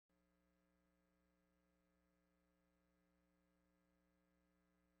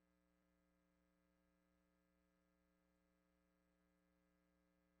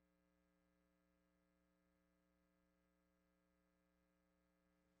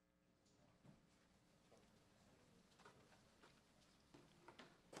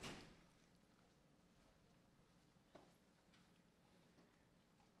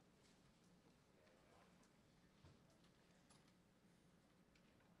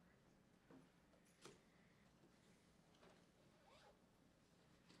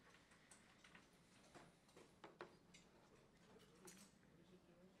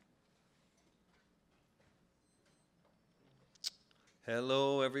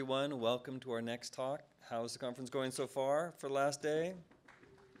Hello, everyone. Welcome to our next talk. How's the conference going so far for the last day?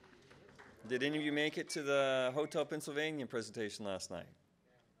 Did any of you make it to the Hotel Pennsylvania presentation last night?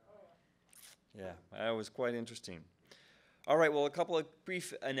 Yeah, that was quite interesting. All right, well, a couple of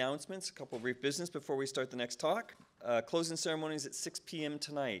brief announcements, a couple of brief business before we start the next talk. Closing ceremony is at 6 p.m.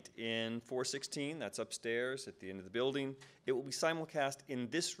 tonight in 416. That's upstairs at the end of the building. It will be simulcast in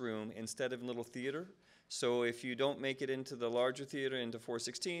this room instead of in Little Theater. So if you don't make it into the larger theater, into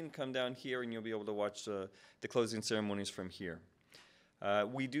 416, come down here and you'll be able to watch the closing ceremonies from here.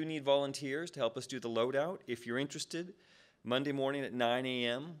 We do need volunteers to help us do the loadout. If you're interested, Monday morning at 9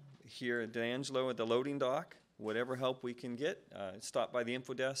 a.m. here at D'Angelo at the loading dock, whatever help we can get, stop by the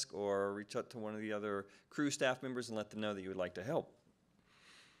info desk or reach out to one of the other crew staff members and let them know that you would like to help.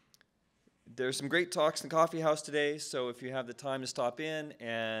 There's some great talks in the coffee house today, so if you have the time to stop in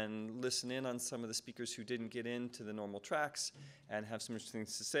and listen in on some of the speakers who didn't get into the normal tracks and have some interesting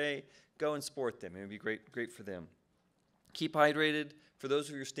things to say, go and support them. It would be great for them. Keep hydrated. For those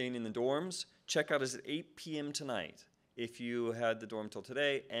of you who are staying in the dorms, checkout is at 8 p.m. tonight if you had the dorm till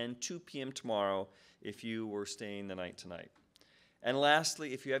today, and 2 p.m. tomorrow if you were staying the night tonight. And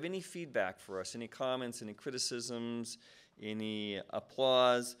lastly, if you have any feedback for us, any comments, any criticisms, any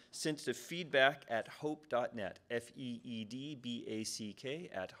applause, send it to feedback@hope.net,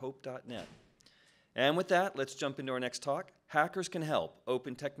 feedback @hope.net. And with that, let's jump into our next talk, Hackers Can Help,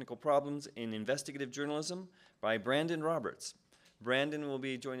 Open Technical Problems in Investigative Journalism by Brandon Roberts. Brandon will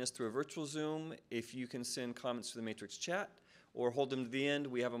be joining us through a virtual Zoom. If you can send comments to the Matrix chat or hold them to the end,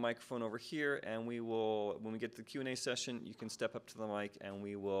 we have a microphone over here, and we will, when we get to the Q&A session, you can step up to the mic and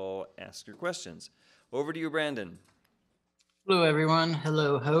we will ask your questions. Over to you, Brandon. Hello, everyone.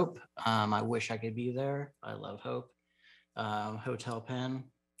 Hello, Hope. I wish I could be there. I love Hope. Hotel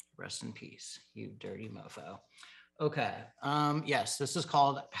Penn, rest in peace, you dirty mofo. Okay. Yes, this is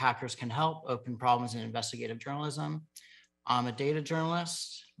called Hackers Can Help, Open Problems in Investigative Journalism. I'm a data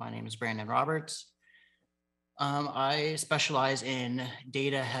journalist. My name is Brandon Roberts. I specialize in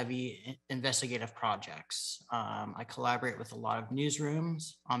data-heavy investigative projects. I collaborate with a lot of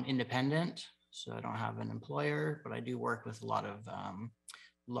newsrooms. I'm independent, so I don't have an employer, but I do work with a lot of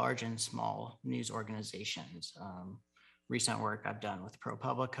large and small news organizations. Recent work I've done with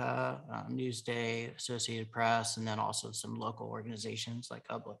ProPublica, Newsday, Associated Press, and then also some local organizations like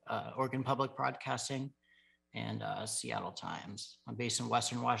Oregon Public Broadcasting and Seattle Times. I'm based in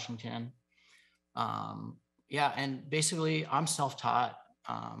Western Washington. Yeah, and basically I'm self-taught.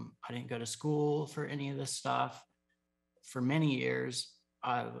 I didn't go to school for any of this stuff. For many years,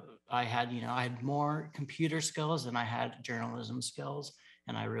 I had more computer skills than I had journalism skills,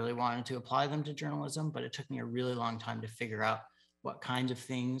 and I really wanted to apply them to journalism, but it took me a really long time to figure out what kinds of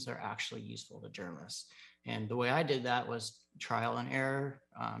things are actually useful to journalists. And the way I did that was trial and error,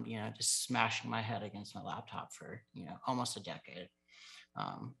 just smashing my head against my laptop for, almost a decade.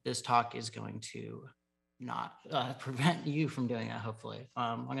 This talk is going to not prevent you from doing that, hopefully.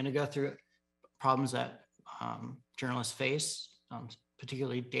 I'm going to go through problems that journalists face,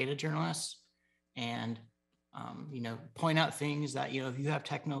 particularly data journalists, and point out things that if you have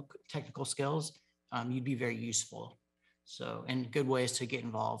technical skills, you'd be very useful. So, and good ways to get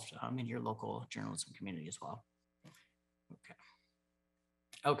involved in your local journalism community as well.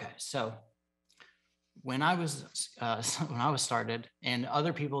 Okay. So when I was started, and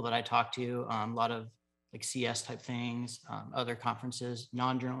other people that I talked to, a lot of like CS type things, other conferences,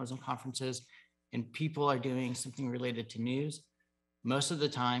 non-journalism conferences, and people are doing something related to news. Most of the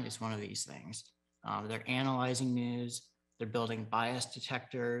time, it's one of these things. They're analyzing news. They're building bias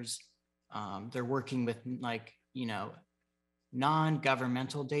detectors. They're working with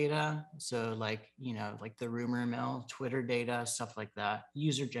non-governmental data. So like the rumor mill, Twitter data, stuff like that,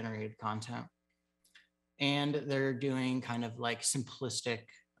 user-generated content. And they're doing kind of like simplistic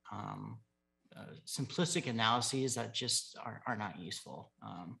analyses that just are not useful.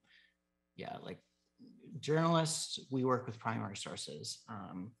 Like journalists, we work with primary sources.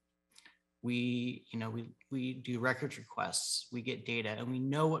 We do records requests, we get data, and we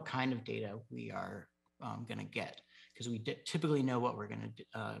know what kind of data we are going to get, because we typically know what we're going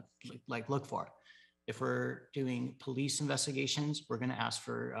to look for. If we're doing police investigations, we're going to ask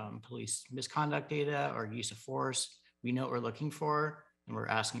for police misconduct data or use of force. We know what we're looking for, and we're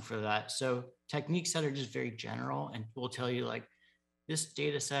asking for that. So techniques that are just very general, and we'll tell you like, this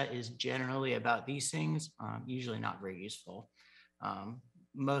data set is generally about these things, usually not very useful.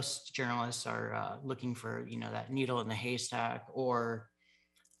 Most journalists are looking for, that needle in the haystack, or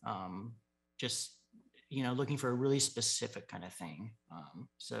just, looking for a really specific kind of thing.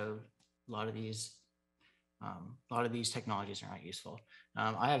 So a lot of these A lot of these technologies are not useful.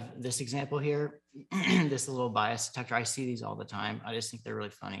 I have this example here, this little bias detector. I see these all the time. I just think they're really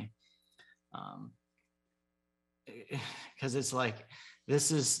funny. Because it's like,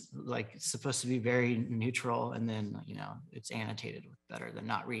 this is like supposed to be very neutral, and then, you know, it's annotated with better than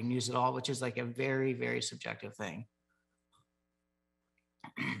not read news at all, which is like a very, very subjective thing.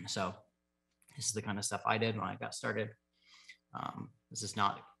 So this is the kind of stuff I did when I got started. This is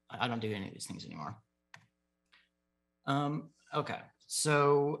not, I don't do any of these things anymore. Okay,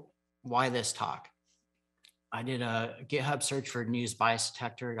 so why this talk? I did a GitHub search for news bias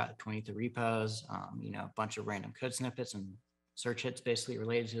detector, got 23 repos, you know, a bunch of random code snippets and search hits basically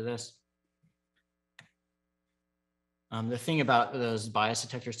related to this. The thing about those bias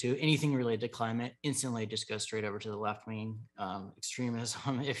detectors too, anything related to climate instantly just goes straight over to the left wing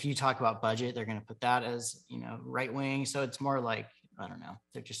extremism. If you talk about budget, they're going to put that as, you know, right wing. So it's more like, I don't know,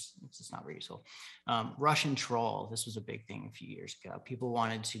 it's just not very useful. Russian troll, this was a big thing a few years ago. People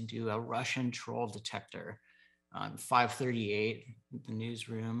wanted to do a Russian troll detector. 538, the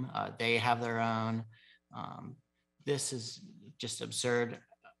newsroom, they have their own. This is just absurd.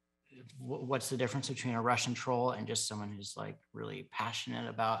 What's the difference between a Russian troll and just someone who's like really passionate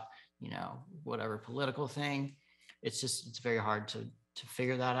about, you know, whatever political thing? It's very hard to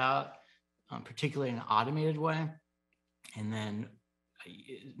figure that out, particularly in an automated way. And then,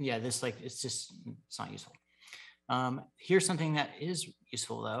 yeah, this like, it's not useful. Here's something that is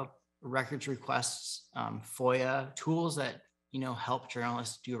useful though: records requests, FOIA tools that, you know, help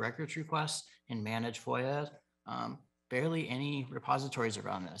journalists do records requests and manage FOIA. Barely any repositories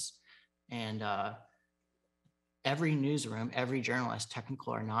around this. And every newsroom, every journalist,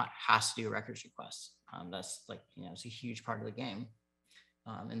 technical or not, has to do records requests. That's like, you know, it's a huge part of the game.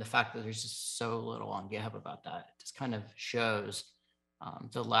 And the fact that there's just so little on GitHub about that, it just kind of shows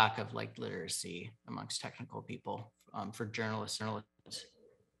the lack of like literacy amongst technical people for journalists.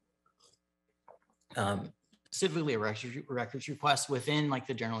 Specifically a records request within like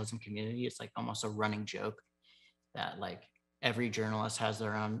the journalism community, it's like almost a running joke that like every journalist has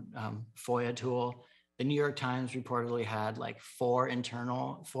their own FOIA tool. The New York Times reportedly had like 4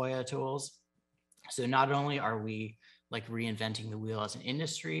 internal FOIA tools. So not only are we like reinventing the wheel as an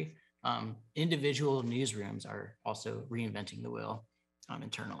industry, individual newsrooms are also reinventing the wheel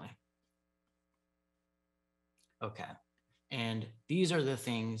internally. Okay, and these are the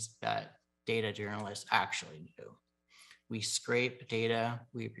things that data journalists actually do. We scrape data,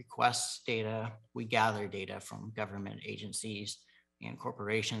 we request data, we gather data from government agencies and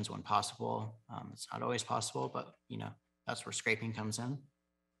corporations when possible. It's not always possible, but, you know, that's where scraping comes in. And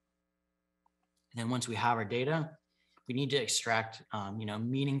then once we have our data, we need to extract, you know,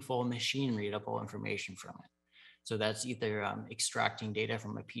 meaningful machine readable information from it. So that's either extracting data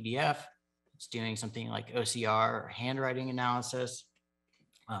from a PDF, it's doing something like OCR or handwriting analysis,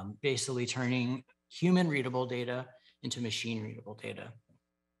 basically turning human readable data into machine readable data.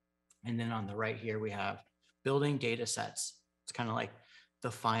 And then on the right here, we have building data sets. It's kind of like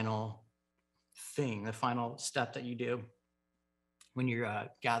the final thing, the final step that you do when you're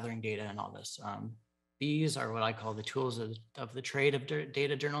gathering data and all this. These are what I call the tools of the trade of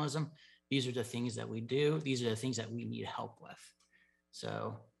data journalism. These are the things that we do. These are the things that we need help with.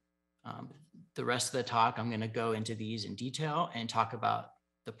 So the rest of the talk, I'm going to go into these in detail and talk about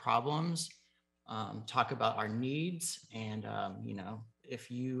the problems, talk about our needs, and you know,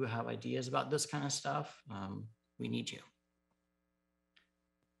 if you have ideas about this kind of stuff, we need you.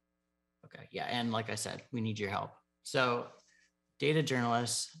 Okay, yeah, and like I said, we need your help. So data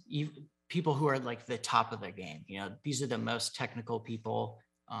journalists, people who are like the top of their game, you know, these are the most technical people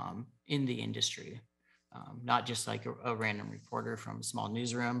in the industry, not just like a random reporter from a small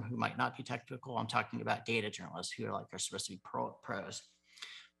newsroom who might not be technical. I'm talking about data journalists who are supposed to be pros.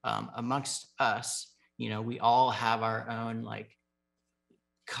 Amongst us, you know, we all have our own like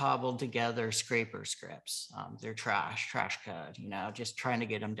cobbled together scraper scripts. They're trash code, you know, just trying to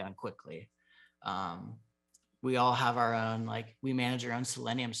get them done quickly. We all have our own, like, we manage our own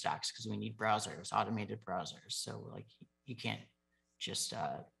Selenium stacks because we need browsers, automated browsers. So like, you can't just,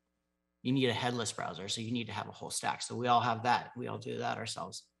 you need a headless browser. So you need to have a whole stack. So we all have that. We all do that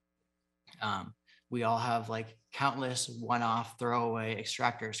ourselves. We all have like countless one-off throwaway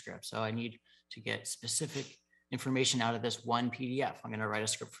extractor scripts. So I need to get specific information out of this one PDF. I'm going to write a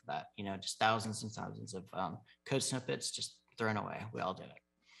script for that, you know, just thousands and thousands of code snippets just thrown away. We all do it.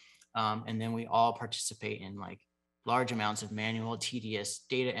 And then we all participate in like large amounts of manual, tedious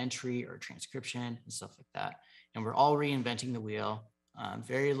data entry or transcription and stuff like that. And we're all reinventing the wheel.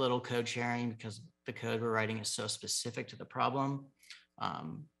 Very little code sharing because the code we're writing is so specific to the problem.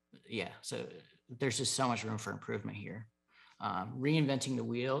 Yeah, so there's just so much room for improvement here. Reinventing the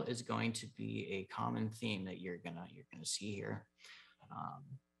wheel is going to be a common theme that you're gonna see here.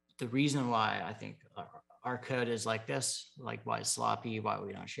 The reason why I think our code is like this, like why it's sloppy, why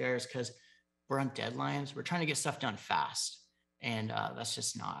we don't share, is because we're on deadlines. We're trying to get stuff done fast, and that's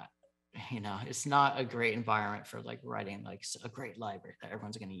just not, it's not a great environment for like writing like a great library that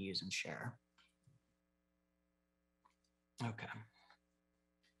everyone's going to use and share. Okay.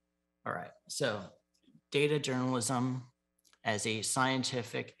 All right. So data journalism as a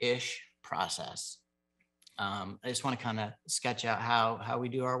scientific-ish process. I just want to kind of sketch out how we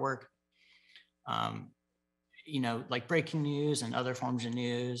do our work. Like breaking news and other forms of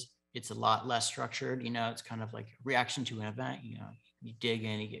news, it's a lot less structured. It's kind of like a reaction to an event. You dig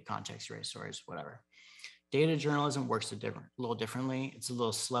in, you get context, race stories, whatever. Data journalism works a little differently. It's a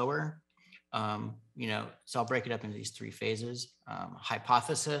little slower. So I'll break it up into these three phases.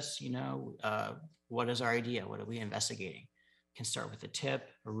 Hypothesis, what is our idea? What are we investigating? Can start with a tip,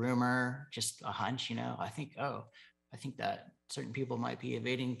 a rumor, just a hunch. I think that certain people might be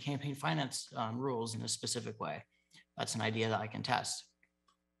evading campaign finance rules in a specific way. That's an idea that I can test.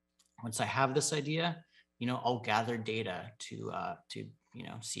 Once I have this idea, I'll gather data to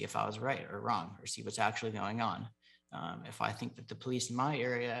see if I was right or wrong, or see what's actually going on. If I think that the police in my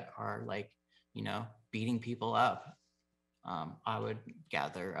area are like, beating people up, I would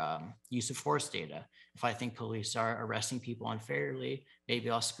gather use of force data. If I think police are arresting people unfairly, maybe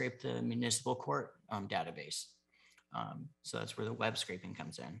I'll scrape the municipal court database. So that's where the web scraping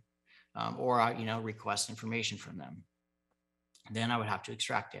comes in. Or I, request information from them. Then I would have to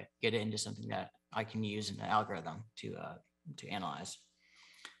extract it, get it into something that I can use in an algorithm to analyze.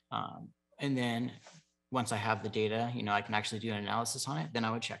 And then once I have the data, I can actually do an analysis on it. Then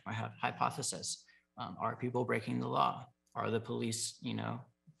I would check my hypothesis. Are people breaking the law? Are the police,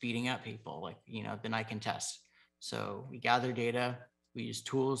 beating up people? Then I can test. So we gather data, we use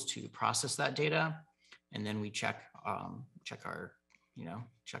tools to process that data, and then we check our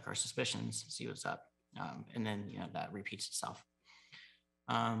suspicions, see what's up. And then, that repeats itself.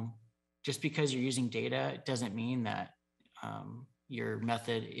 Just because you're using data, it doesn't mean that your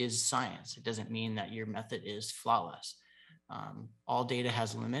method is science. It doesn't mean that your method is flawless. All data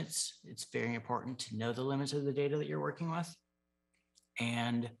has limits. It's very important to know the limits of the data that you're working with.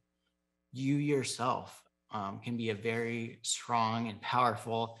 And you yourself can be a very strong and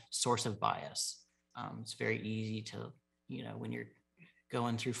powerful source of bias. It's very easy to, when you're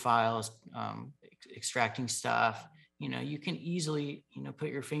going through files, extracting stuff, you can easily, put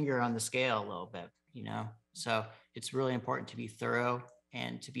your finger on the scale a little bit, So it's really important to be thorough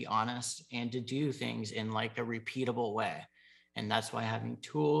and to be honest and to do things in like a repeatable way. And that's why having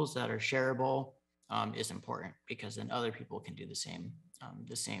tools that are shareable is important, because then other people can do the same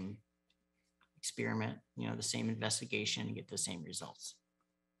experiment, the same investigation, and get the same results.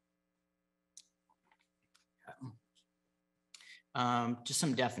 Just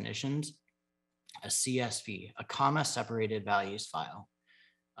some definitions. A CSV, a comma separated values file.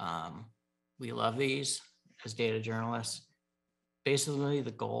 We love these as data journalists. Basically,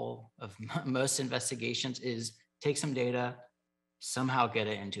 the goal of most investigations is take some data, somehow get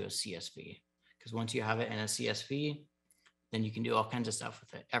it into a CSV. Because once you have it in a CSV, then you can do all kinds of stuff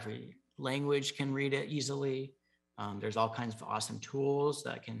with it. Every language can read it easily. There's all kinds of awesome tools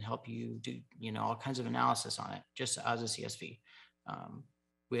that can help you do, all kinds of analysis on it, just as a CSV.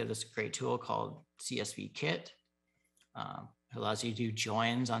 We have this great tool called CSV Kit. It allows you to do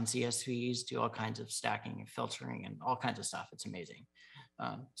joins on CSVs, do all kinds of stacking and filtering and all kinds of stuff. It's amazing.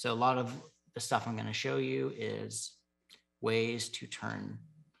 So a lot of the stuff I'm going to show you is ways to turn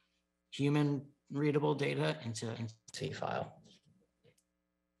human readable data into a CSV file.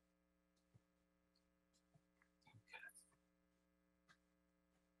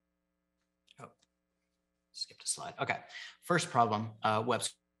 Oh, skipped a slide. Okay, first problem, web.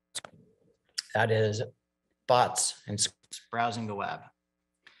 That is bots and browsing the web.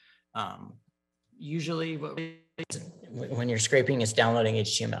 Usually when you're scraping, it's downloading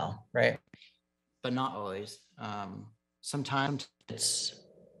HTML, right? But not always. Sometimes it's,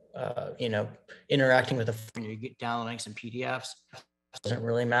 interacting with when you get downloading some PDFs. Doesn't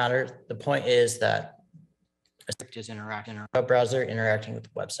really matter. The point is that a script is interacting in a web browser, interacting with the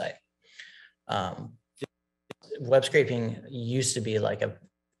website. Web scraping used to be like a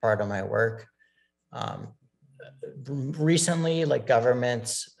part of my work. Recently, like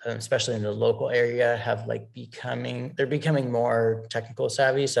governments, especially in the local area, have they're becoming more technical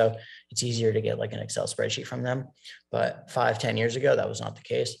savvy. So it's easier to get like an Excel spreadsheet from them. But 5-10 years ago, that was not the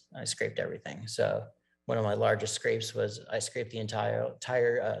case. I scraped everything. So one of my largest scrapes was I scraped the entire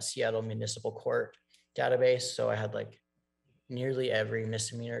Seattle Municipal Court database. So I had like nearly every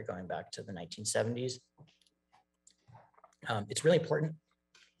misdemeanor going back to the 1970s. It's really important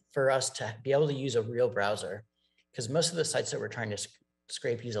for us to be able to use a real browser, because most of the sites that we're trying to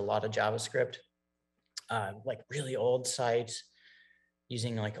scrape use a lot of JavaScript, like really old sites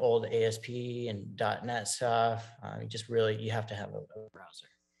using like old ASP and .NET stuff. You have to have a browser.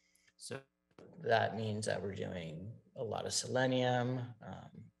 So that means that we're doing a lot of Selenium.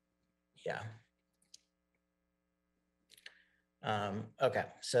 Yeah. Okay,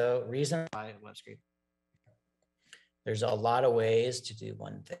 so reason why web scrape. There's a lot of ways to do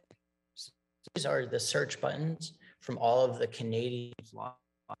one thing. So these are the search buttons from all of the Canadian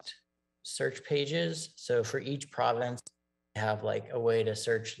search pages. So for each province, you have like a way to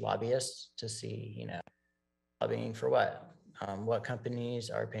search lobbyists to see, you know, lobbying for what companies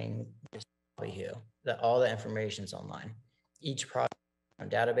are paying who. That all the information is online. Each product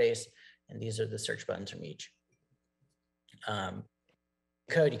database, and these are the search buttons from each.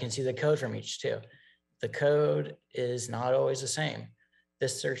 Code, you can see the code from each too. The code is not always the same.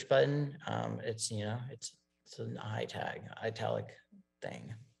 This search button, it's an italic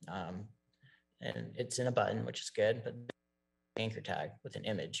thing, and it's in a button, which is good, but anchor tag with an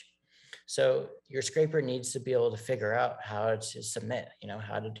image. So your scraper needs to be able to figure out how to submit,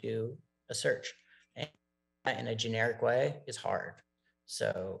 how to do a search. And in a generic way is hard.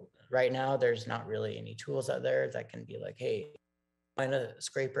 So right now, there's not really any tools out there that can be like, hey, find a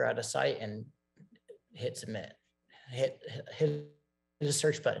scraper at a site and hit submit, hit the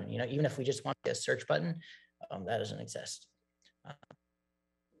search button. Even if we just want a search button, that doesn't exist.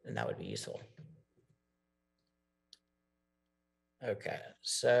 And that would be useful. Okay,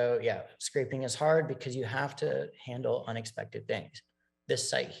 so yeah, scraping is hard because you have to handle unexpected things. This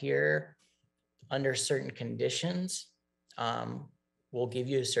site here, under certain conditions, will give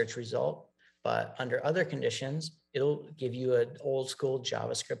you a search result, but under other conditions, it'll give you an old school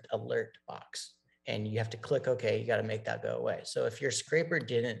JavaScript alert box. And you have to click OK, you got to make that go away. So if your scraper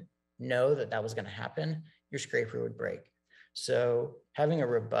didn't know that that was going to happen, your scraper would break. So having a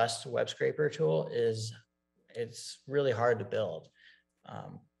robust web scraper tool it's really hard to build,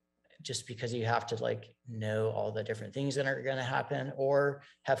 just because you have to know all the different things that are going to happen, or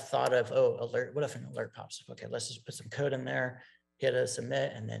have thought of, oh, alert, what if an alert pops up? Okay, let's just put some code in there, hit a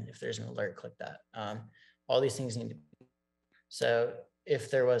submit, and then if there's an alert, click that. All these things need to be. So if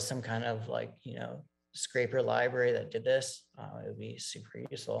there was some kind of scraper library that did this, it would be super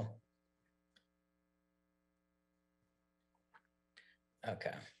useful.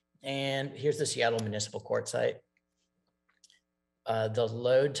 Okay. And here's the Seattle Municipal Court site. The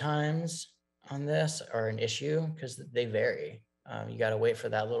load times on this are an issue because they vary. You got to wait for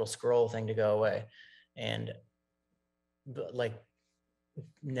that little scroll thing to go away. And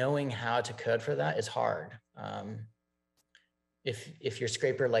knowing how to code for that is hard. If your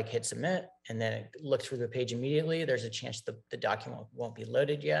scraper hit submit and then it looks through the page immediately, there's a chance the document won't be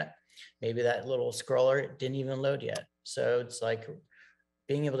loaded yet. Maybe that little scroller didn't even load yet. So it's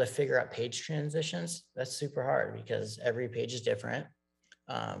being able to figure out page transitions, that's super hard because every page is different.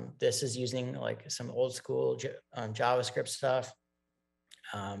 This is using some old school JavaScript stuff.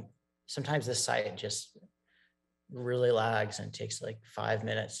 Sometimes this site just really lags and takes 5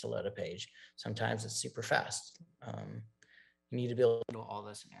 minutes to load a page. Sometimes it's super fast. You need to be able to handle all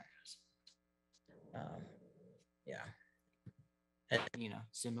those scenarios. Yeah. And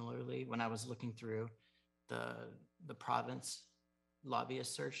similarly, when I was looking through the province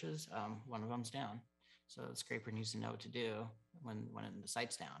lobbyist searches, one of them's down. So the scraper needs to know what to do when the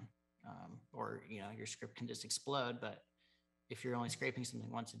site's down. Or your script can just explode, but if you're only scraping something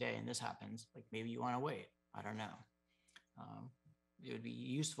once a day and this happens, maybe you want to wait. I don't know. It would be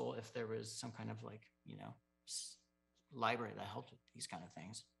useful if there was some kind of library that helped with these kind of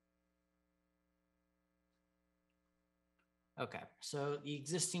things. Okay, so the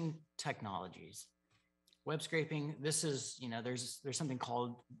existing technologies. Web scraping, this is, there's something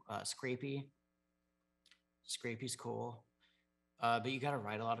called Scrapey. Scrapey's cool, but you got to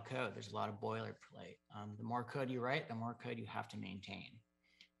write a lot of code. There's a lot of boilerplate. The more code you write, the more code you have to maintain.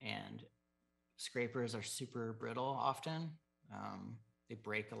 And scrapers are super brittle often. They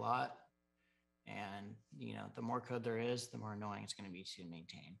break a lot. And, the more code there is, the more annoying it's going to be to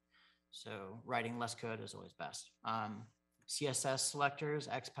maintain. So writing less code is always best. CSS selectors,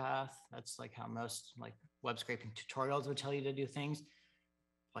 XPath, that's how most web scraping tutorials would tell you to do things.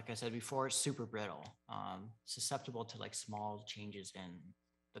 Like I said before, it's super brittle, susceptible to small changes in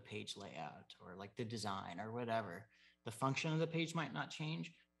the page layout or the design or whatever. The function of the page might not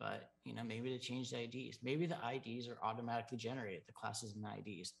change, but maybe to change the IDs. Maybe the IDs are automatically generated, the classes and the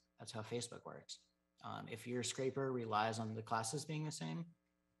IDs. That's how Facebook works. If your scraper relies on the classes being the same,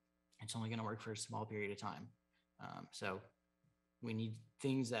 it's only going to work for a small period of time. So we need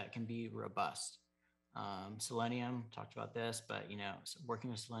things that can be robust. Selenium, talked about this, but working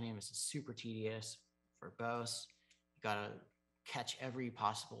with Selenium is super tedious, verbose. You got to catch every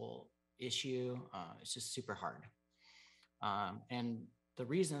possible issue. It's just super hard. And the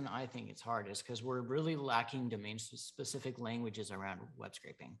reason I think it's hard is because we're really lacking domain specific languages around web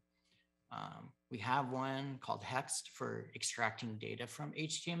scraping. We have one called Hex for extracting data from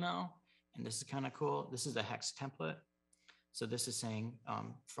HTML. And this is kind of cool. This is a Hex template. So this is saying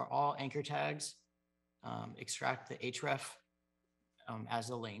for all anchor tags, extract the href as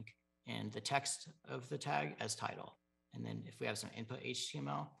a link and the text of the tag as title. And then if we have some input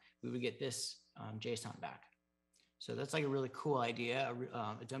HTML, we would get this JSON back. So that's like a really cool idea,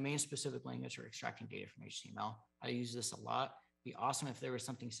 a domain-specific language for extracting data from HTML. I use this a lot. It'd be awesome if there was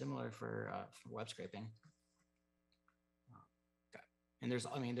something similar for web scraping. Okay. And there's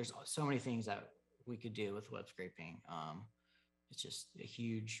so many things that we could do with web scraping. It's just a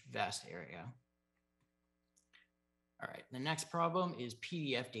huge, vast area. All right, the next problem is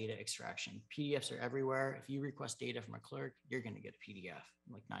PDF data extraction. PDFs are everywhere. If you request data from a clerk, you're gonna get a PDF,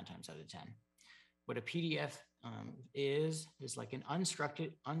 like 9 times out of 10. What a PDF is like an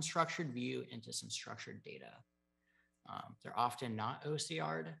unstructured view into some structured data. They're often not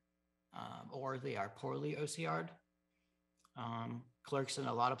OCR'd, or they are poorly OCR'd. Clerks in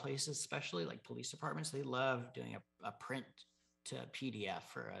a lot of places, especially like police departments, they love doing a print to PDF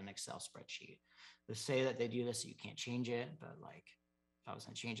for an Excel spreadsheet. They say that they do this so you can't change it, but like if I was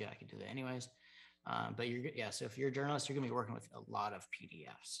gonna change it, I could do that anyways. But so if you're a journalist, you're gonna be working with a lot of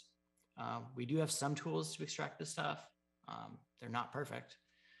PDFs. We do have some tools to extract this stuff. They're not perfect.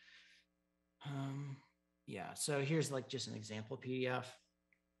 So here's like just an example PDF.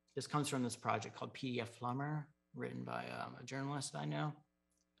 This comes from this project called PDF Plumber, written by a journalist I know.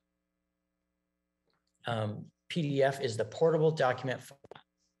 PDF is the portable document format.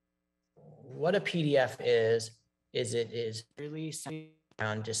 What a PDF is it is really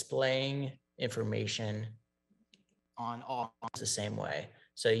around displaying information on all the same way.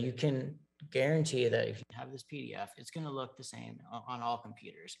 So you can guarantee that if you have this PDF, it's going to look the same on all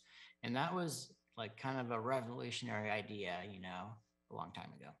computers. And that was like kind of a revolutionary idea, a long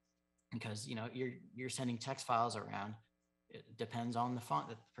time ago, because, you're sending text files around. It depends on the font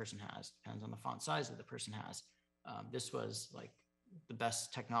that the person has, depends on the font size that the person has. This was like the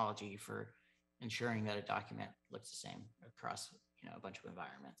best technology for ensuring that a document looks the same across, a bunch of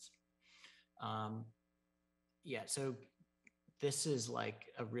environments. So this is like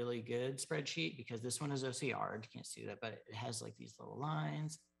a really good spreadsheet because this one is OCR'd. You can't see that, but it has like these little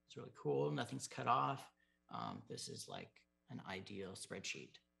lines. It's really cool. Nothing's cut off. This is like an ideal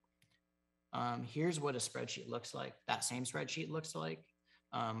spreadsheet. Here's what a spreadsheet looks like. That same spreadsheet looks like.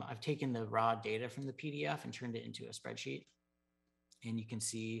 I've taken the raw data from the PDF and turned it into a spreadsheet. And you can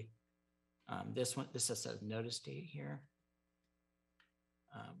see this says notice date here.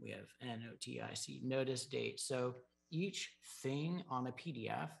 We have NOTIC, notice date. So each thing on a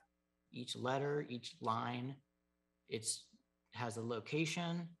PDF, each letter, each line, has a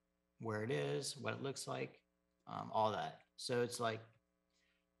location, where it is, what it looks like, all that. So it's like,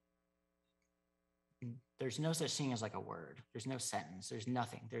 there's no such thing as like a word. There's no sentence. There's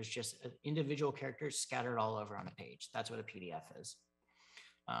nothing. There's just individual characters scattered all over on a page. That's what a PDF is.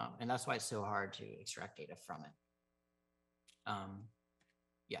 And that's why it's so hard to extract data from it.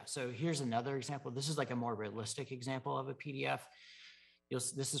 So here's another example. This is like a more realistic example of a PDF.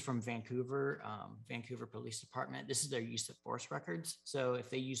 This is from Vancouver, Vancouver Police Department. This is their use of force records. So if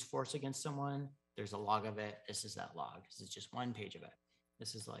they use force against someone, there's a log of it. This is that log. This is just one page of it.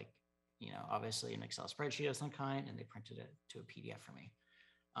 This is like, obviously an Excel spreadsheet of some kind, and they printed it to a PDF for me.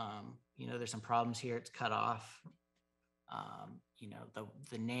 There's some problems here. It's cut off.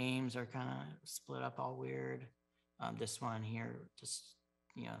 The names are kind of split up all weird. This one here, just,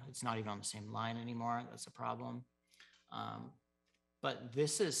 it's not even on the same line anymore. That's a problem. But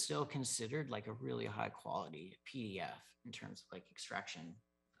this is still considered like a really high quality PDF in terms of like extraction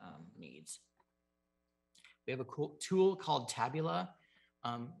needs. We have a cool tool called Tabula.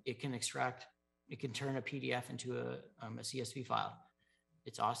 It can turn a PDF into a CSV file.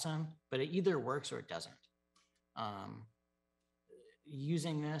 It's awesome, but it either works or it doesn't.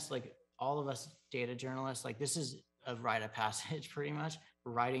 Using this, like all of us data journalists, like this is a rite of passage pretty much,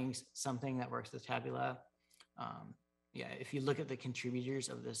 writing something that works with Tabula. If you look at the contributors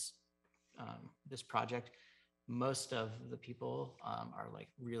of this project, most of the people are like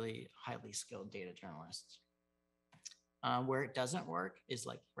really highly skilled data journalists. Where it doesn't work is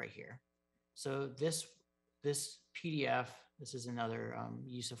like right here. So this PDF, this is another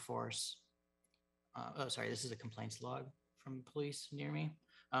use of force. Oh, sorry, this is a complaints log from police near me.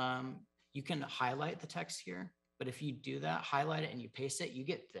 You can highlight the text here, but if you do that, highlight it and you paste it, you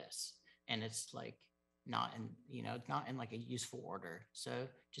get this. And it's like not in, not in like a useful order. So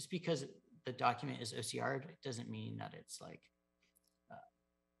just because the document is OCR'd doesn't mean that it's like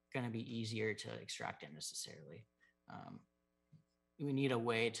going to be easier to extract it necessarily. We need a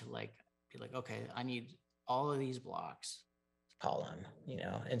way to like be like, okay, I need all of these blocks, column,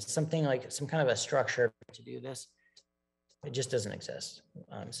 and something like some kind of a structure to do this. It just doesn't exist.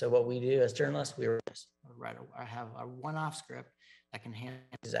 So what we do as journalists, I have a one-off script that can handle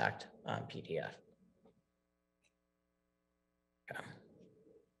exact PDF. Okay.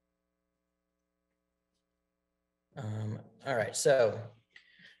 All right, so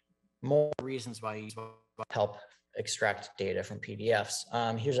more reasons why you help extract data from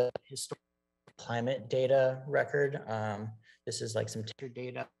PDFs. Here's a historical climate data record. This is like some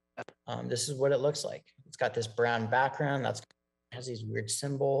data. This is what it looks like. It's got this brown background has these weird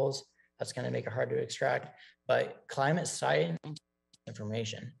symbols. That's going to make it hard to extract. But climate science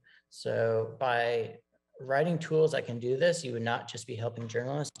information. So by writing tools that can do this, you would not just be helping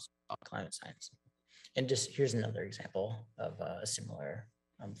journalists, climate science. And just here's another example of a similar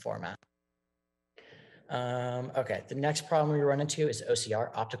format. Okay, the next problem we run into is OCR,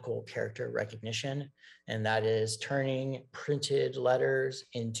 optical character recognition, and that is turning printed letters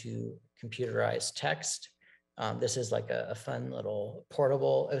into computerized text. This is like a fun little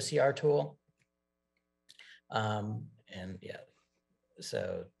portable OCR tool. And yeah,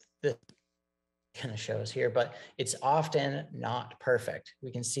 so this kind of shows here, but it's often not perfect.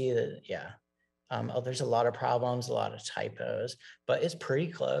 We can see that, yeah, there's a lot of problems, a lot of typos, but it's pretty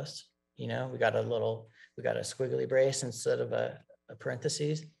close. We got a squiggly brace instead of a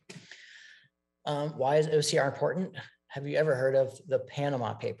parentheses. Why is OCR important? Have you ever heard of the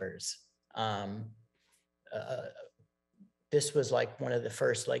Panama Papers? This was like one of the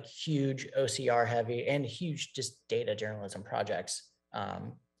first like huge OCR heavy and huge just data journalism projects.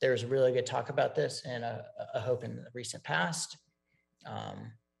 There's really good talk about this and a hope in the recent past.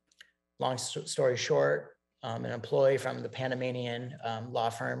 Long story short, an employee from the Panamanian law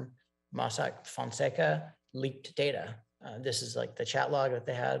firm Mossack Fonseca leaked data. This is like the chat log that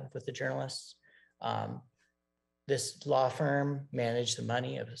they had with the journalists. This law firm managed the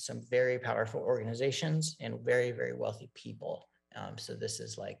money of some very powerful organizations and very, very wealthy people. So this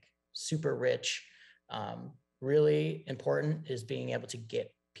is like super rich. Really important is being able to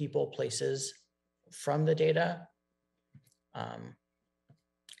get people, places from the data.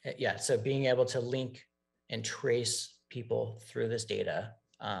 Yeah, so being able to link and trace people through this data.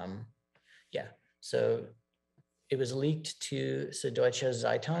 Yeah, so it was leaked to Süddeutsche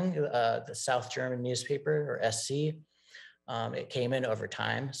Zeitung, the South German newspaper, or SC. It came in over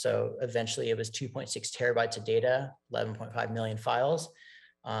time. So eventually it was 2.6 terabytes of data, 11.5 million files.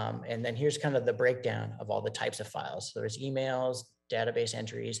 And then here's kind of the breakdown of all the types of files. So there's emails, database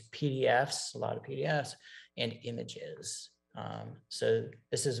entries, PDFs, a lot of PDFs, and images. So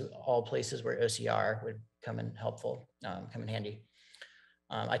this is all places where OCR would come in helpful, come in handy.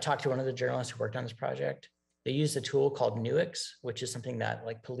 I talked to one of the journalists who worked on this project. They used a tool called Nuix, which is something that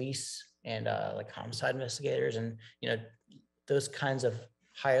like police and like homicide investigators and those kinds of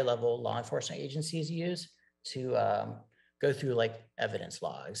higher level law enforcement agencies use to go through like evidence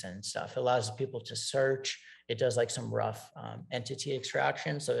logs and stuff. It allows people to search. It does like some rough entity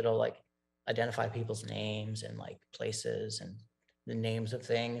extraction. So it'll like identify people's names and like places and the names of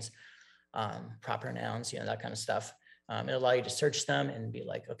things, proper nouns, that kind of stuff. It'll allow you to search them and be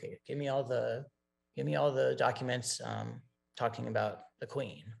like, okay, give me all the documents talking about the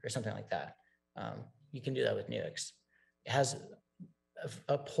Queen or something like that. You can do that with Nuix. It has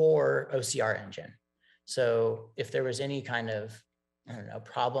a poor OCR engine. So if there was any kind of,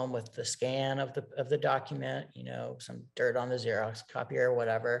 problem with the scan of the document, some dirt on the Xerox copier or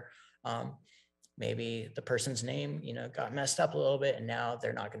whatever, maybe the person's name, got messed up a little bit and now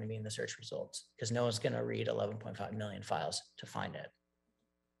they're not going to be in the search results because no one's going to read 11.5 million files to find it.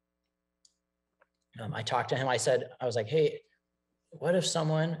 I talked to him. I was like, hey, what if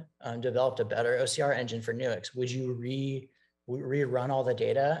someone developed a better OCR engine for Nuix? Would you rerun all the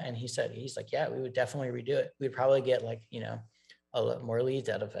data? And he's like, yeah, we would definitely redo it. We'd probably get like, a lot more leads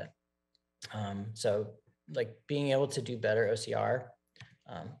out of it. So like being able to do better OCR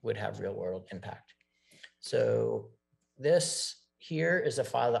would have real world impact. So this here is a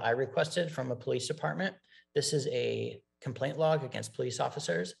file that I requested from a police department. This is a complaint log against police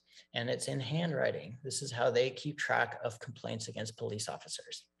officers, and it's in handwriting. This is how they keep track of complaints against police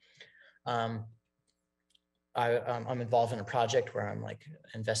officers. I'm involved in a project where I'm like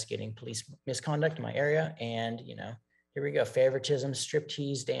investigating police misconduct in my area, and here we go: favoritism,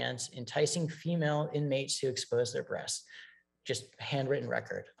 striptease dance, enticing female inmates to expose their breasts. Just handwritten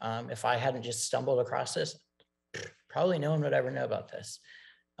record. If I hadn't just stumbled across this, probably no one would ever know about this.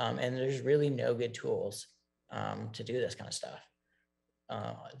 And there's really no good tools to do this kind of stuff.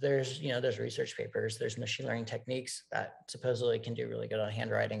 There's research papers, there's machine learning techniques that supposedly can do really good on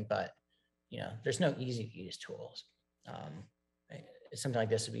handwriting, but there's no easy to use tools. Something like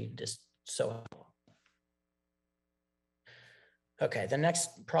this would be just so helpful. Okay, the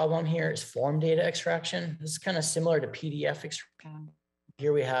next problem here is form data extraction. This is kind of similar to PDF extraction.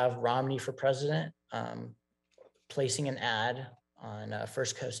 Here we have Romney for president placing an ad on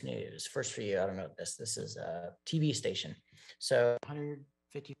First Coast News. First for you, I don't know this. This is a TV station. So $150.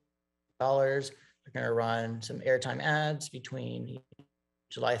 They're going to run some airtime ads between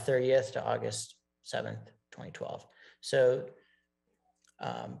July 30th to August 7th, 2012. So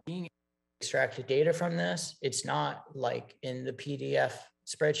being extracted data from this, it's not like in the PDF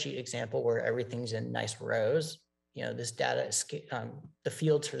spreadsheet example where everything's in nice rows. This data is, the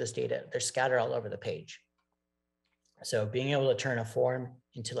fields for this data, they're scattered all over the page. So being able to turn a form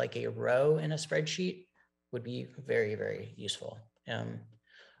into like a row in a spreadsheet would be very, very useful.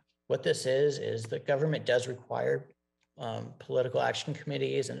 What this is the government does require political action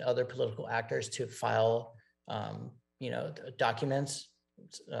committees and other political actors to file, documents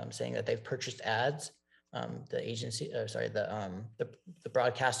saying that they've purchased ads. The agency, the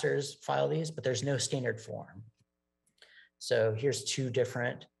broadcasters file these, but there's no standard form. So here's two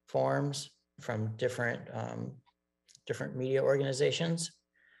different forms from different media organizations,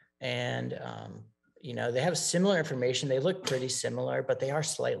 and they have similar information. They look pretty similar, but they are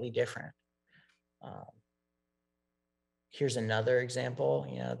slightly different. Here's another example.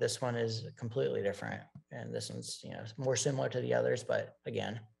 This one is completely different, and this one's more similar to the others, but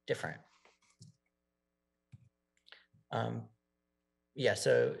again, different.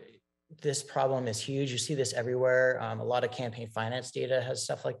 So this problem is huge. You see this everywhere. A lot of campaign finance data has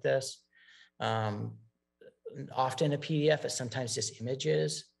stuff like this. Often a PDF is sometimes just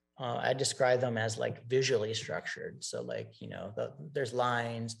images. I describe them as like visually structured. So like, there's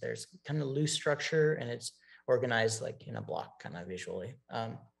lines, there's kind of loose structure, and it's organized like in a block kind of visually.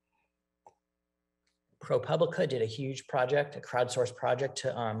 ProPublica did a huge project, a crowdsourced project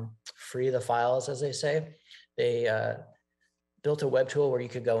to free the files, as they say. They built a web tool where you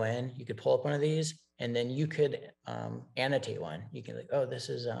could go in, you could pull up one of these, and then you could annotate one. You can like, oh, this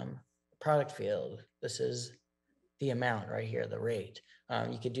is product field. This is the amount right here, the rate.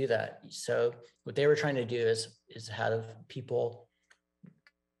 You could do that. So what they were trying to do is have people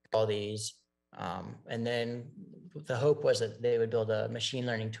all these, and then the hope was that they would build a machine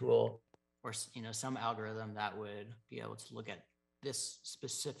learning tool or some algorithm that would be able to look at this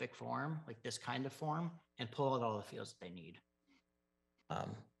specific form, like this kind of form, and pull out all the fields that they need.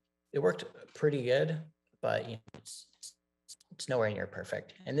 It worked pretty good, but it's nowhere near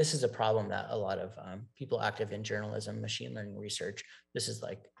perfect. And this is a problem that a lot of people active in journalism, machine learning research, this is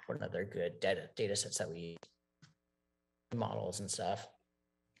like one of their good data sets that we use, models and stuff.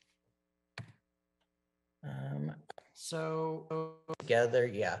 So together,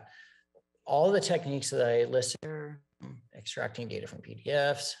 all the techniques that I listed here, extracting data from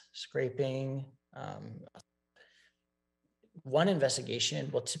PDFs, scraping, one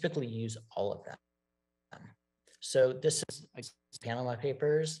investigation will typically use all of that. So this is Panama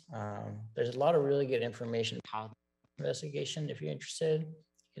Papers. There's a lot of really good information about the investigation. If you're interested,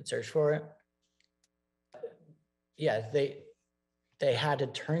 you can search for it. Yeah, they had to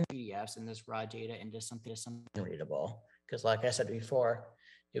turn PDFs and this raw data into something readable. Because like I said before,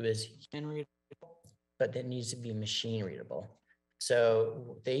 it was human readable, but it needs to be machine readable.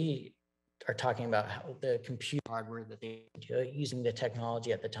 So they are talking about how the computer hardware that they do using the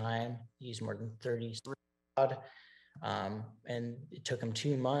technology at the time, used more than 30. And it took them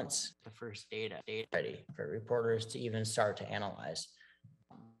 2 months, the first data ready for reporters to even start to analyze.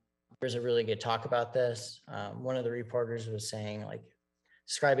 There's a really good talk about this. One of the reporters was saying, like,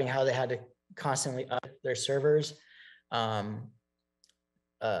 describing how they had to constantly up their servers.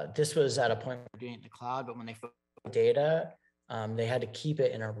 This was at a point where doing it in the cloud, but when they put data, they had to keep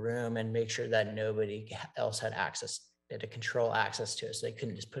it in a room and make sure that nobody else had access. They had to control access to it, so they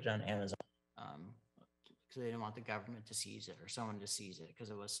couldn't just put it on Amazon. Because they didn't want the government to seize it or someone to seize it because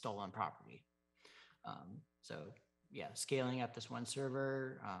it was stolen property. So yeah, scaling up this one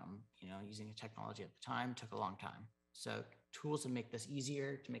server, using the technology at the time took a long time. So tools to make this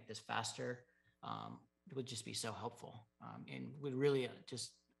easier, to make this faster, would just be so helpful, and would really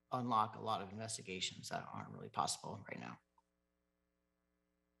just unlock a lot of investigations that aren't really possible right now.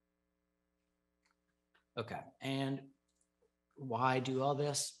 Okay, and why do all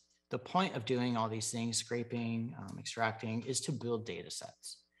this? The point of doing all these things, scraping, extracting, is to build data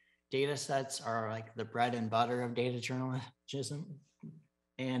sets. Data sets are like the bread and butter of data journalism.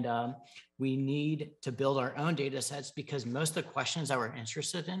 And we need to build our own data sets because most of the questions that we're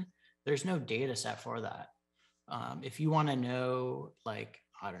interested in, there's no data set for that. If you want to know, like,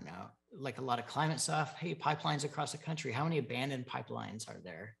 I don't know, like a lot of climate stuff, hey, pipelines across the country, how many abandoned pipelines are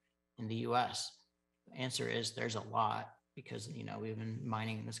there in the US? The answer is there's a lot because, we've been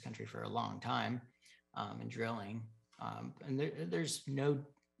mining in this country for a long time and drilling. And there's no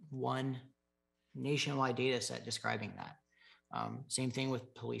one nationwide data set describing that. Same thing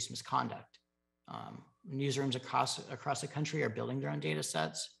with police misconduct. Newsrooms across the country are building their own data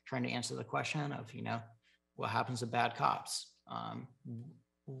sets, trying to answer the question of, what happens to bad cops?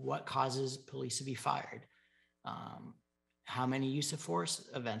 What causes police to be fired? How many use of force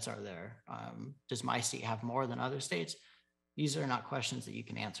events are there? Does my state have more than other states? These are not questions that you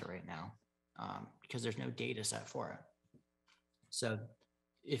can answer right now because there's no data set for it. So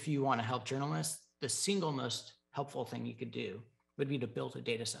if you want to help journalists, the single most helpful thing you could do would be to build a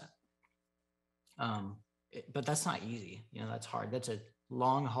data set. But that's not easy. That's hard. That's a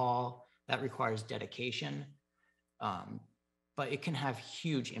long haul. That requires dedication. But it can have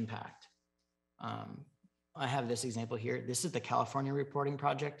huge impact. I have this example here. This is the California Reporting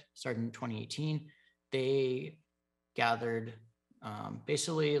Project, started in 2018. They gathered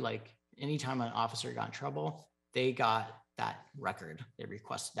basically like anytime an officer got in trouble, they got that record. They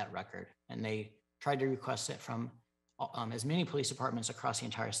requested that record, and they tried to request it from as many police departments across the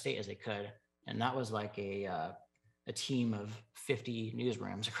entire state as they could. And that was like a team of 50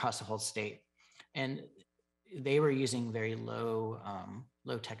 newsrooms across the whole state. And they were using very low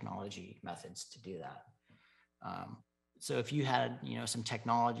technology methods to do that. So if you had, some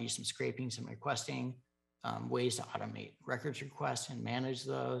technology, some scraping, some requesting, ways to automate records requests and manage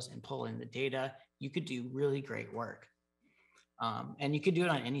those and pull in the data, you could do really great work. And you could do it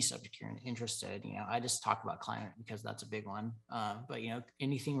on any subject you're interested. I just talk about climate because that's a big one. But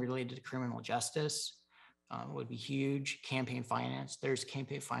anything related to criminal justice would be huge. Campaign finance, there's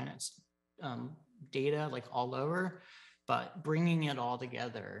campaign finance data like all over, but bringing it all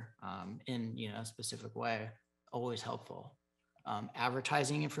together in a specific way, always helpful.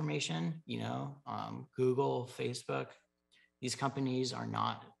 Advertising information, Google, Facebook, these companies are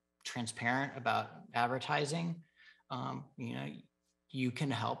not transparent about advertising. You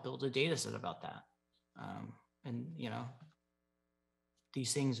can help build a data set about that. And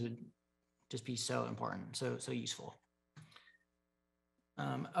these things would just be so important, so useful.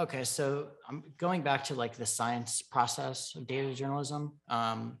 Okay, so I'm going back to like the science process of data journalism.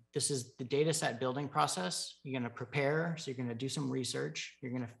 This is the data set building process. You're going to prepare, so you're going to do some research.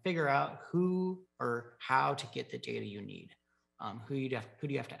 You're going to figure out who or how to get the data you need. Who do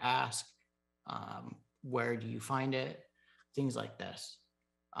you have to ask? Where do you find it? Things like this.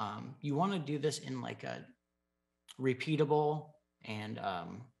 You want to do this in like a repeatable and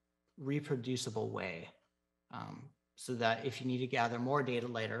reproducible way. So that if you need to gather more data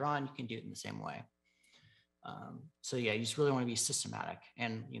later on, you can do it in the same way. So yeah, you just really want to be systematic.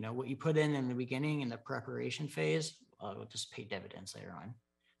 And what you put in the beginning in the preparation phase will just pay dividends later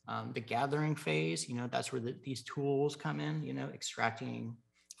on. The gathering phase, that's where these tools come in, extracting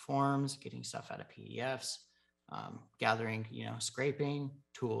forms, getting stuff out of PDFs, gathering, scraping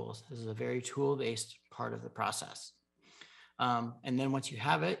tools. This is a very tool-based part of the process. And then once you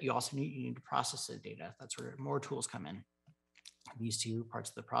have it, you also need to process the data. That's where more tools come in. These two parts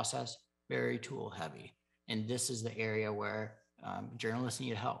of the process, very tool heavy. And this is the area where journalists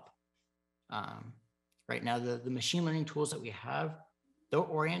need help. Right now, the machine learning tools that we have, they're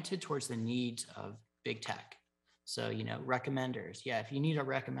oriented towards the needs of big tech. So, recommenders. Yeah, if you need a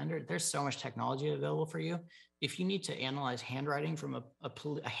recommender, there's so much technology available for you. If you need to analyze handwriting from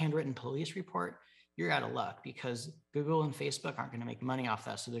a handwritten police report, you're out of luck because Google and Facebook aren't going to make money off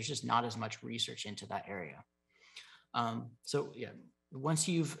that. So there's just not as much research into that area. So yeah, once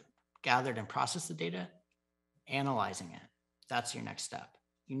you've gathered and processed the data, analyzing it, that's your next step.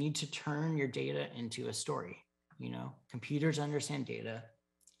 You need to turn your data into a story. Computers understand data,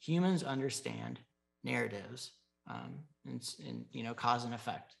 humans understand narratives, and cause and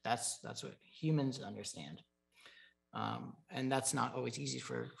effect. That's what humans understand. And that's not always easy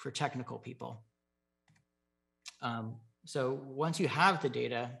for technical people. So once you have the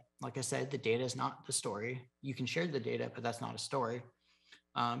data, like I said, the data is not the story. You can share the data, but that's not a story.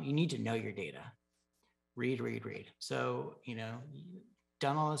 You need to know your data. Read. So, you know, you've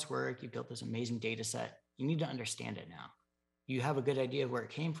done all this work, you built this amazing data set. You need to understand it now. You have a good idea of where it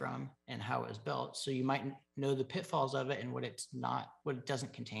came from and how it was built. So you might know the pitfalls of it and what it's not, what it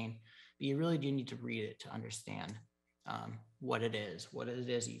doesn't contain, but you really do need to read it to understand what it is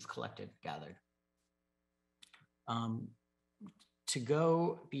you've collected, gathered. To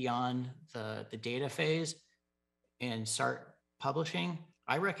go beyond the data phase and start publishing,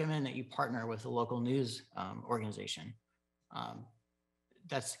 I recommend that you partner with a local news organization.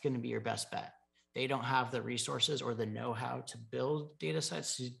 That's going to be your best bet. They don't have the resources or the know-how to build data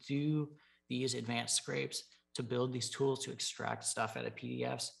sets, to do these advanced scrapes, to build these tools to extract stuff out of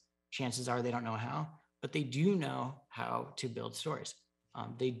PDFs. Chances are they don't know how, but they do know how to build stories.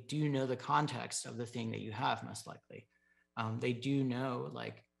 They do know the context of the thing that you have, most likely. They do know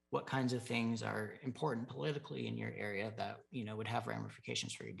like what kinds of things are important politically in your area that, you know, would have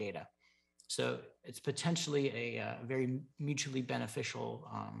ramifications for your data. So it's potentially a very mutually beneficial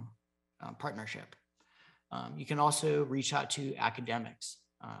partnership. You can also reach out to academics.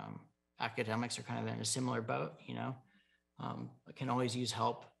 Academics are kind of in a similar boat, you know, can always use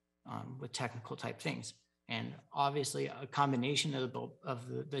help with technical type things. And obviously a combination of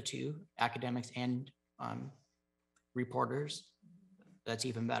the two, academics and reporters, that's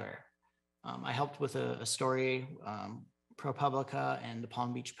even better. I helped with a story, ProPublica and the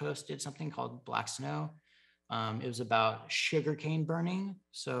Palm Beach Post did something called Black Snow. It was about sugarcane burning.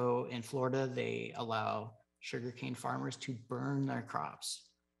 So in Florida, they allow sugarcane farmers to burn their crops,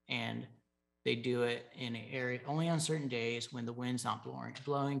 and they do it in an area only on certain days when the wind's not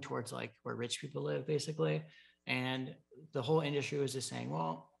blowing towards like where rich people live, basically. And the whole industry was just saying,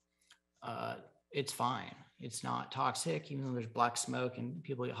 well, it's fine. It's not toxic, even though there's black smoke and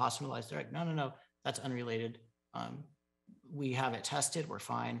people get hospitalized. They're like, no, that's unrelated. We have it tested. We're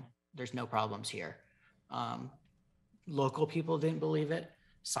fine. There's no problems here. Local people didn't believe it.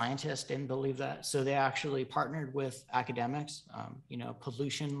 Scientists didn't believe that. So they actually partnered with academics, you know,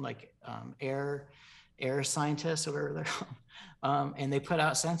 pollution, like air scientists or whatever they're called. And they put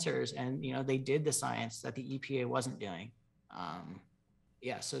out sensors and, you know, they did the science that the EPA wasn't doing.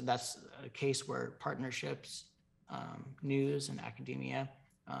 Yeah, so that's a case where partnerships, news and academia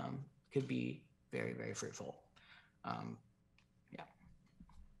could be very, very fruitful.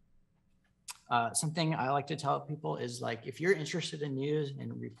 Something I like to tell people is like, if you're interested in news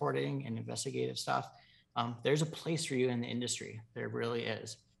and reporting and investigative stuff, there's a place for you in the industry. There really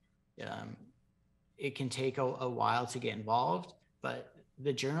is. It can take a while to get involved, but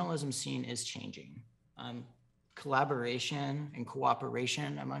the journalism scene is changing. Collaboration and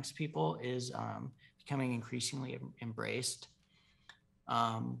cooperation amongst people is becoming increasingly embraced.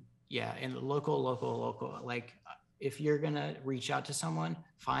 Yeah, and local, like if you're gonna reach out to someone,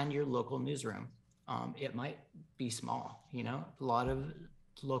 find your local newsroom. It might be small, you know, a lot of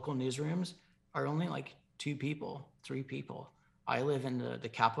local newsrooms are only like 2 people, 3 people. I live in the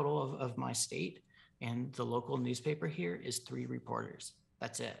capital of my state, and the local newspaper here is 3 reporters.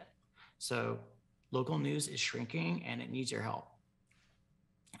 That's it. So local news is shrinking and it needs your help.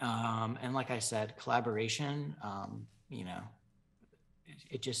 And like I said, collaboration, you know,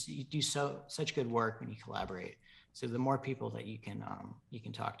 it just, you do such good work when you collaborate. So the more people that you can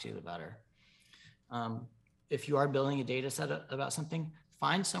talk to, the better. If you are building a data set about something,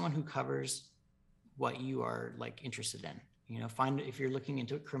 find someone who covers what you are like interested in. You know, if you're looking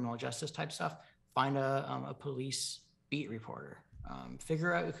into criminal justice type stuff, find a police beat reporter.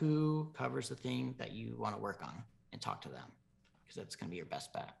 Figure out who covers the thing that you want to work on and talk to them, because that's going to be your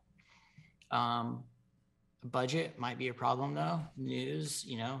best bet. Budget might be a problem though. News,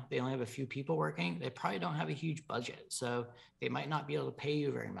 you know, they only have a few people working. They probably don't have a huge budget, so they might not be able to pay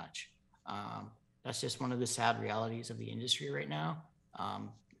you very much. That's just one of the sad realities of the industry right now.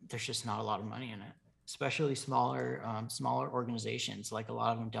 There's just not a lot of money in it, especially smaller organizations. Like a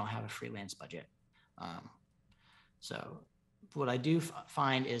lot of them don't have a freelance budget. So what I do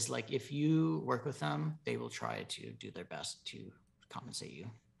find is like, if you work with them, they will try to do their best to compensate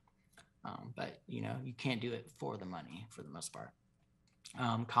you. But you know, you can't do it for the money for the most part.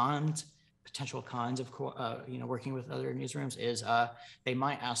 Potential cons of you know, working with other newsrooms is they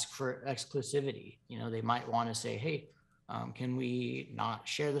might ask for exclusivity. You know, they might want to say, hey, can we not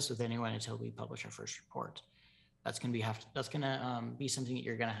share this with anyone until we publish our first report? That's gonna be something that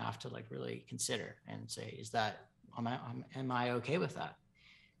you're gonna have to like really consider and say, is that, am I okay with that?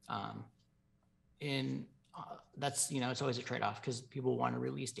 That's, you know, it's always a trade-off because people want to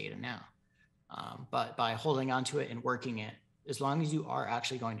release data now. But by holding on to it and working it, as long as you are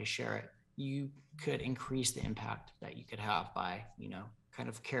actually going to share it, you could increase the impact that you could have by, kind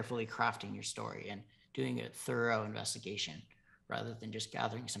of carefully crafting your story and doing a thorough investigation rather than just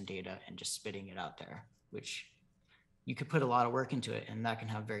gathering some data and just spitting it out there, which you could put a lot of work into it, and that can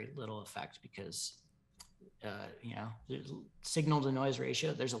have very little effect because, there's signal to noise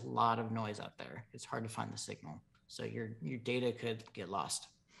ratio. There's a lot of noise out there. It's hard to find the signal. So your data could get lost.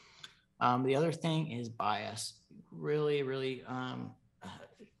 The other thing is bias. Really, really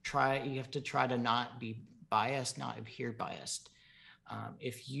you have to try to not be biased, not appear biased.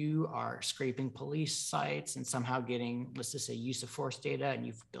 If you are scraping police sites and somehow getting, let's just say, use of force data, and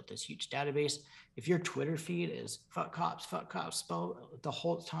you've built this huge database, if your Twitter feed is fuck cops, the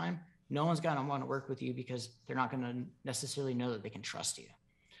whole time, no one's going to want to work with you because they're not going to necessarily know that they can trust you.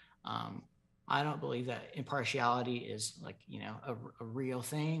 I don't believe that impartiality is like, a real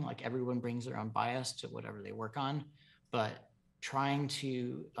thing. Like everyone brings their own bias to whatever they work on, but trying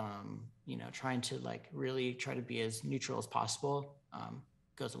to like really try to be as neutral as possible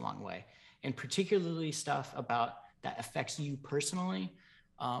goes a long way. And particularly stuff about that affects you personally.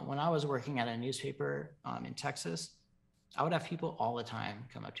 When I was working at a newspaper in Texas, I would have people all the time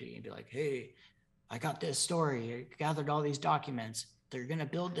come up to me and be like, hey, I got this story, I gathered all these documents. They're going to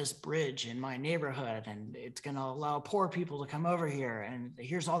build this bridge in my neighborhood and it's going to allow poor people to come over here. And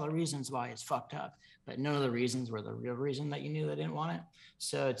here's all the reasons why it's fucked up. But none of the reasons were the real reason that you knew they didn't want it.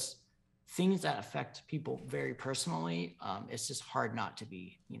 So it's things that affect people very personally. It's just hard not to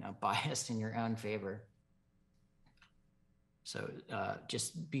be, biased in your own favor. So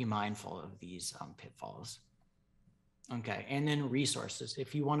just be mindful of these pitfalls. Okay, and then resources.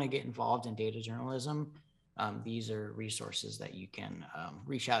 If you want to get involved in data journalism, these are resources that you can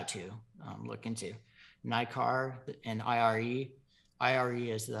reach out to, look into. NICAR and IRE. IRE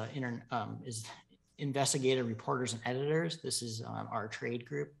is is Investigative Reporters and Editors. This is our trade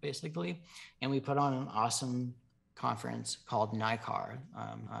group, basically. And we put on an awesome conference called NICAR,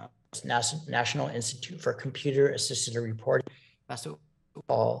 National Institute for Computer Assisted Reporting. That's what we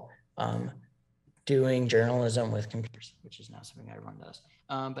call doing journalism with computers, which is now something everyone does.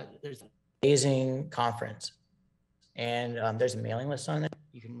 But there's an amazing conference, and there's a mailing list on there.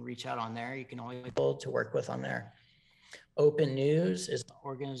 You can reach out on there. You can always be able to work with on there. Open News is an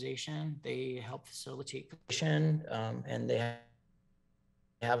organization. They help facilitate creation, and they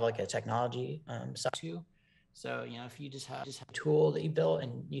have like a technology side too. So, if you just have a tool that you built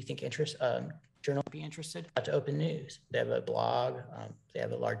and you think journal would be interested, to Open News. They have a blog. They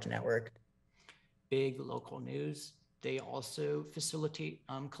have a large network. Big local news. They also facilitate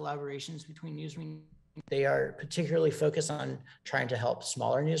collaborations between newsrooms. They are particularly focused on trying to help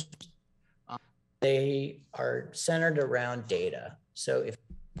smaller news. They are centered around data. So if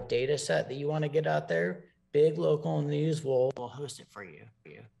a data set that you want to get out there, big local news will host it for you.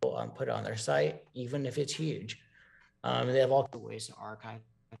 Will put it on their site, even if it's huge. They have all ways to archive,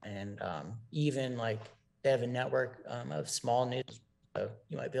 and even like they have a network of small news. So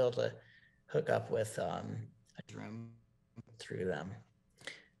you might be able to hook up with a room through them.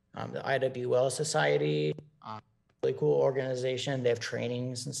 The IWL Society, really cool organization. They have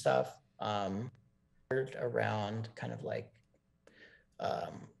trainings and stuff around kind of like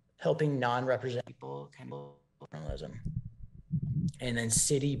helping non-represented people kind of journalism. And then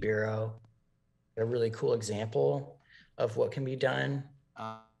City Bureau, a really cool example of what can be done.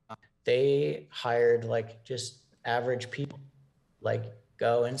 They hired like just average people, like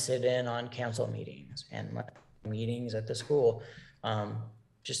go and sit in on council meetings and meetings at the school,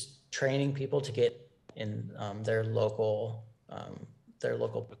 just training people to get in their local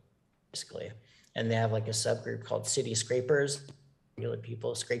basically. And they have like a subgroup called City Scrapers. Really,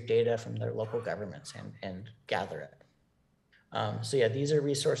 people scrape data from their local governments and gather it. So yeah, these are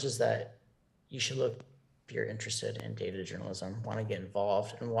resources that you should look if you're interested in data journalism, want to get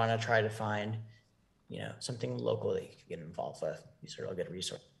involved, and want to try to find, something local that you can get involved with. These are all good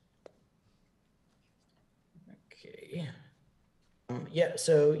resources. Okay. Yeah,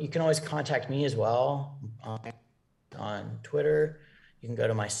 so you can always contact me as well on Twitter. You can go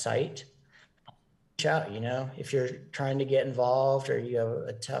to my site. Reach out, if you're trying to get involved, or you have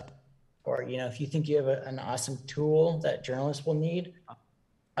a tough, or if you think you have an awesome tool that journalists will need, reach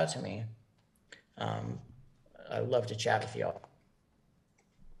out to me. I'd love to chat with you all.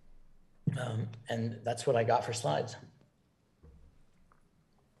 And that's what I got for slides.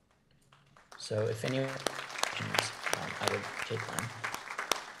 So if anyone has questions, I would take one.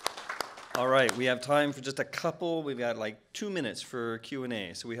 All right, we have time for just a couple. We've got like 2 minutes for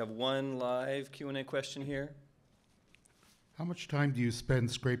Q&A. So we have one live Q&A question here. How much time do you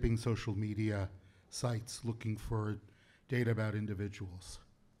spend scraping social media sites looking for data about individuals?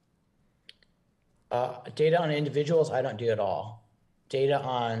 Data on individuals, I don't do at all. Data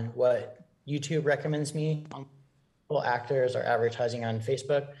on what YouTube recommends me, on actors or advertising on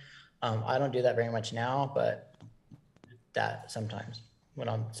Facebook, I don't do that very much now, but that sometimes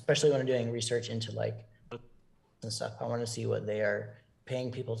especially when I'm doing research into like and stuff, I want to see what they are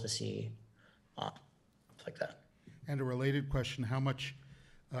paying people to see, like that. And a related question, how much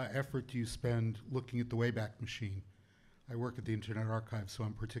effort do you spend looking at the Wayback Machine? I work at the Internet Archive, so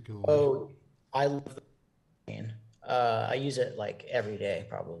I'm particularly... Oh, I love the machine. I use it like every day,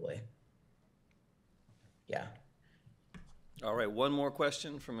 probably. Yeah. All right, one more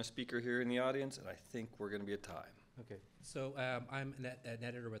question from a speaker here in the audience, and I think we're going to be at time. Okay, so I'm an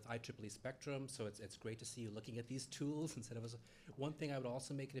editor with IEEE Spectrum, so it's great to see you looking at these tools instead of us. One thing I would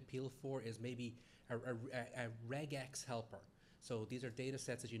also make an appeal for is maybe a regex helper. So these are data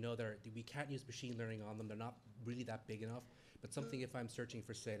sets, as you know, we can't use machine learning on them. They're not really that big enough. But something if I'm searching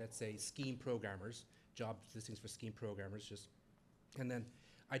for, say, let's say scheme programmers, job listings for scheme programmers, and then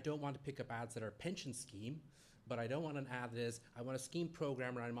I don't want to pick up ads that are pension scheme, but I don't want an ad that is, I want a scheme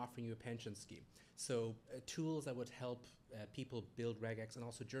programmer and I'm offering you a pension scheme. So tools that would help people build regex, and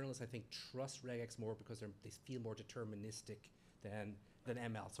also journalists, I think, trust regex more because they feel more deterministic than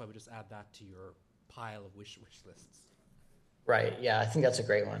ML. So I would just add that to your pile of wish lists. Right. Yeah, I think that's a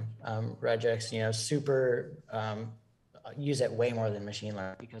great one. Regex, super, use it way more than machine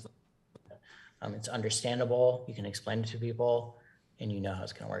learning because it's understandable. You can explain it to people, and you know how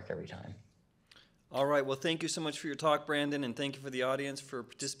it's going to work every time. All right, well, thank you so much for your talk, Brandon, and thank you for the audience for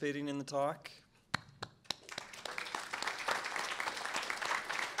participating in the talk.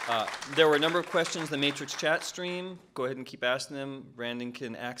 There were a number of questions in the Matrix chat stream. Go ahead and keep asking them. Brandon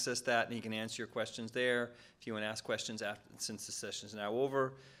can access that, and he can answer your questions there. If you want to ask questions since the session is now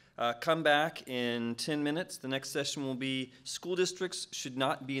over, come back in 10 minutes. The next session will be School Districts Should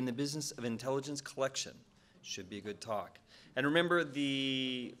Not Be in the Business of Intelligence Collection. Should be a good talk. And remember,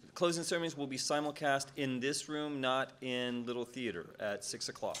 the closing ceremonies will be simulcast in this room, not in Little Theater at 6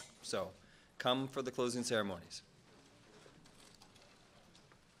 o'clock. So come for the closing ceremonies.